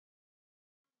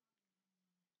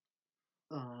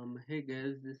Hey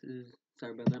guys,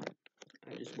 sorry about that.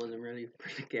 I just wasn't ready for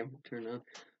the camera to turn on.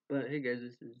 But hey guys,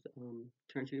 this is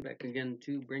Turn back again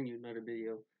to bring you another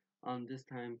video. This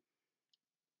time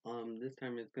it's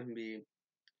gonna be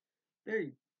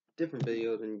very different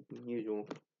video than usual.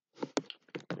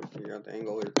 I'll figure out the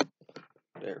angle here.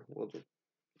 There, we'll just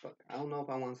fuck. I don't know if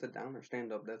I want to sit down or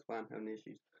stand up. That's why I'm having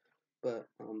issues. But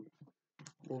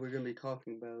what we're gonna be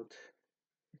talking about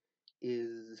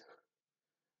is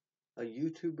a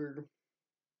YouTuber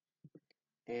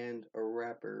and a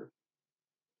rapper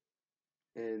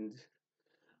and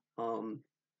um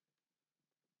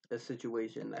a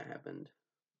situation that happened,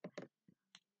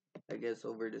 I guess,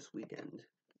 over this weekend.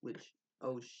 Which,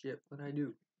 oh shit, what'd I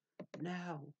do?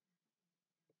 Now!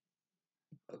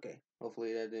 Okay,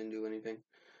 hopefully that didn't do anything.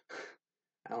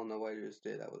 I don't know what I just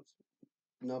did.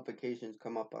 Notifications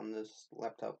come up on this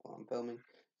laptop while I'm filming,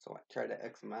 so I try to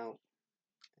X them out,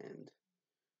 and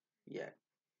yeah.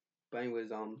 But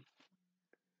anyways,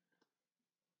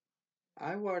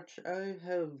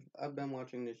 I've been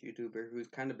watching this YouTuber who's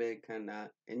kind of big, kind of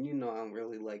not, and I don't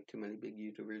really like too many big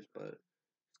YouTubers, but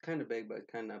it's kind of big, but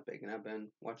it's kind of not big, and I've been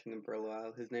watching him for a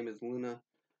while. His name is Luna.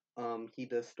 He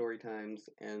does story times,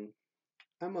 and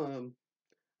I'm a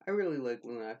I really like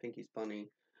Luna. I think he's funny.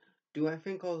 Do I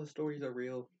think all the stories are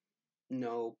real?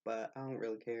 No, but I don't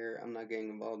really care. I'm not getting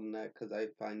involved in that because I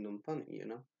find him funny.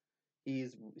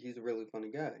 He's a really funny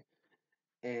guy,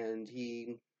 and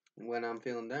when I'm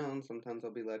feeling down, sometimes I'll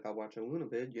be like, I'll watch a Luna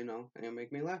vid, and it'll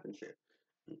make me laugh and shit.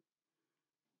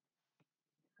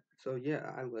 So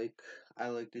yeah, I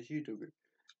like this YouTuber,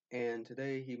 and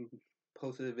today he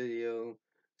posted a video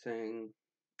saying,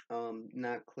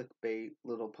 not clickbait.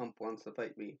 Lil Pump wants to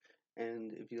fight me,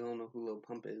 and if you don't know who Lil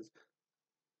Pump is,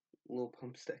 Lil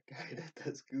Pump's that guy that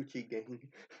does Gucci Gang.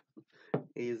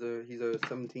 He's a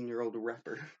 17-year-old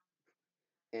rapper,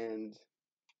 and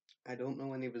I don't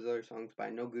know any of his other songs, but I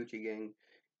know Gucci Gang,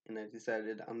 and I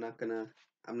decided I'm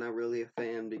not really a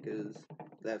fan because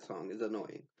that song is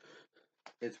annoying.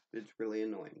 It's really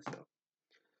annoying.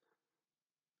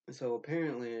 So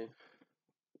apparently,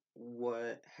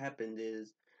 what happened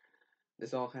is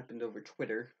this all happened over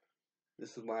Twitter.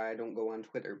 This is why I don't go on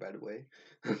Twitter, by the way.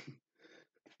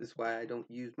 This is why I don't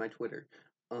use my Twitter.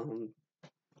 Um,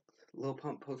 Lil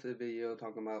Pump posted a video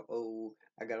talking about, oh,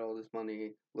 I got all this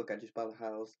money. Look, I just bought a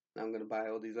house. Now I'm gonna buy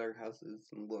all these other houses.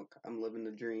 And look, I'm living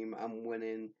the dream. I'm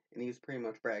winning. And he was pretty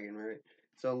much bragging, right?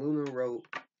 So Luna wrote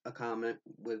a comment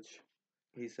which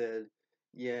he said,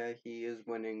 yeah, he is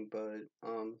winning, but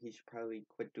he should probably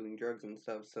quit doing drugs and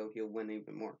stuff so he'll win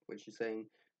even more. Which is saying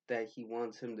that he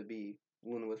wants him to be.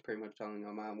 Luna was pretty much telling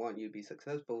him, I want you to be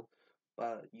successful,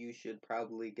 but you should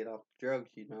probably get off the drugs,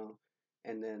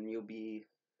 and then you'll be.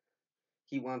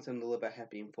 He wants him to live a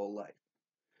happy and full life.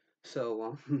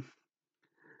 So,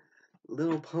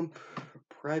 Lil Pump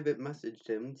private messaged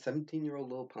him, 17-year-old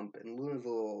Lil Pump, and Luna's a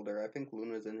little older. I think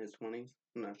Luna's in his 20s.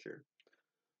 I'm not sure.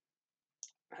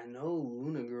 I know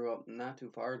Luna grew up not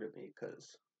too far to me,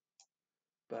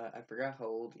 but I forgot how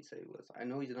old he said he was. I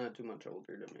know he's not too much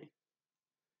older than me.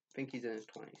 I think he's in his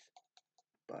 20s,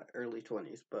 but early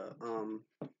 20s. But,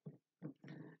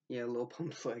 yeah, Lil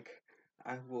Pump's like,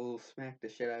 I will smack the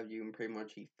shit out of you, and pretty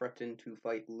much he threatened to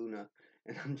fight Luna,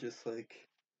 and I'm just like,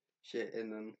 shit.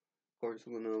 And then, of course,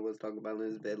 Luna was talking about in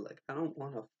his bed, like, I don't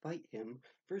want to fight him.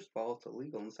 First of all, it's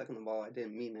illegal, and second of all, I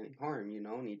didn't mean any harm,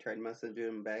 and he tried messaging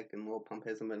him back, and Lil Pump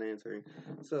hasn't been answering.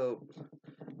 So,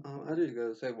 I just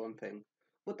gotta say one thing.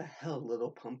 What the hell, Little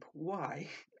Pump? Why?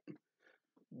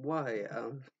 Why?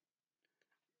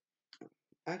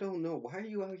 I don't know. Why are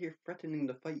you out here threatening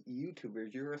to fight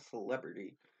YouTubers? You're a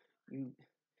celebrity. You,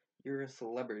 you're a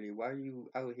celebrity. Why are you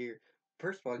out here?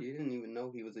 First of all, you didn't even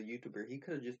know he was a YouTuber. He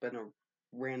could have just been a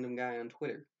random guy on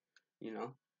Twitter. You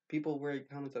know, people write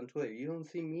comments on Twitter. You don't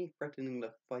see me threatening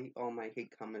to fight all my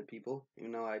hate comment people.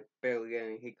 I barely get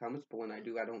any hate comments, but when I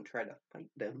do, I don't try to fight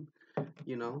them.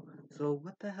 So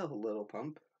what the hell, Little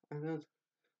Pump? I mean,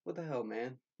 what the hell,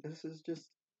 man? This is just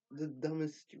the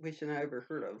dumbest situation I ever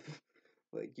heard of.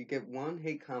 Like, you get one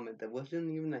hate comment that wasn't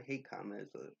even a hate comment.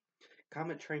 It's a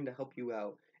comment trying to help you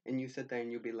out, and you sit there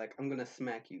and you'll be like, I'm gonna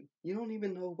smack you. You don't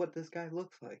even know what this guy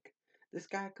looks like. This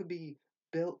guy could be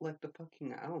built like the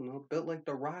fucking, I don't know, built like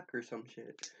the Rock or some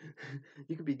shit.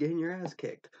 You could be getting your ass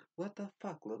kicked. What the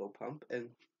fuck, Little Pump? And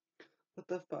what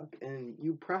the fuck? And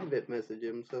you private message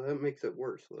him, so that makes it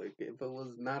worse. Like, if it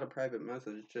was not a private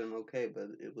message, then okay, but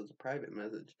it was a private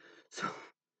message. So,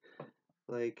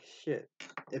 like, shit.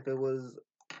 If it was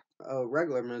a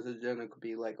regular message, then it could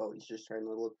be like, oh, he's just trying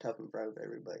to look tough in front of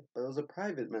everybody. But it was a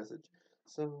private message.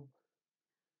 So,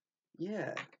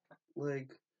 yeah.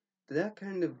 Like, that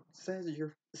kind of says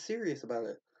you're serious about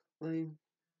it. Like,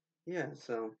 yeah,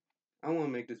 so I don't want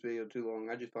to make this video too long.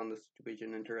 I just found this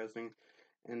situation interesting.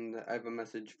 And I have a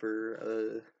message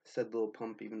for said Lil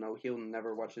Pump, even though he'll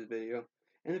never watch this video.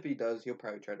 And if he does, he'll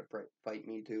probably try to fight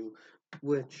me too.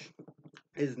 Which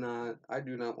is not, I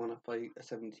do not want to fight a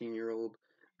 17-year-old.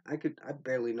 I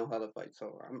barely know how to fight,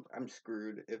 so I'm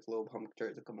screwed if Lil Pump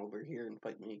tries to come over here and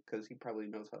fight me, because he probably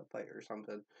knows how to fight or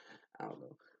something. I don't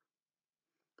know.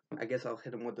 I guess I'll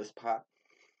hit him with this pot.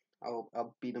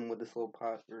 I'll beat him with this little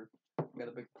pot, or got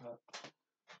a big pot.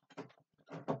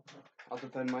 I'll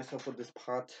defend myself with this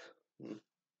pot.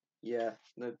 Yeah,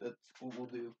 that's what we'll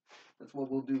do. That's what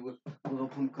we'll do if Little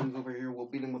Pump comes over here. We'll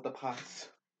beat him with the pots.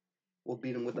 We'll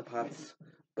beat him with the pots.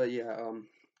 But yeah,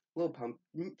 Little Pump,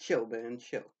 chill, man,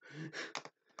 chill.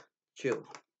 Chill.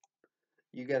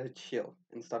 You gotta chill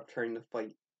and stop trying to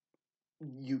fight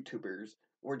YouTubers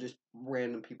or just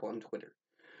random people on Twitter.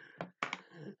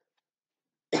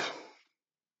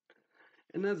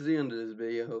 And that's the end of this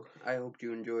video. I hope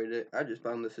you enjoyed it. I just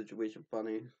found the situation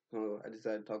funny, so I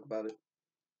decided to talk about it.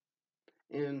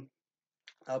 And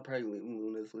I'll probably leave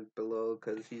Luna's link below,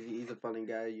 because he's a funny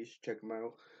guy. You should check him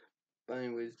out. But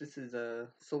anyways, this is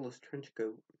Soulless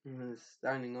Trenchcoat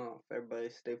signing off. Everybody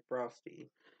stay frosty.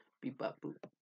 Beep bop boop.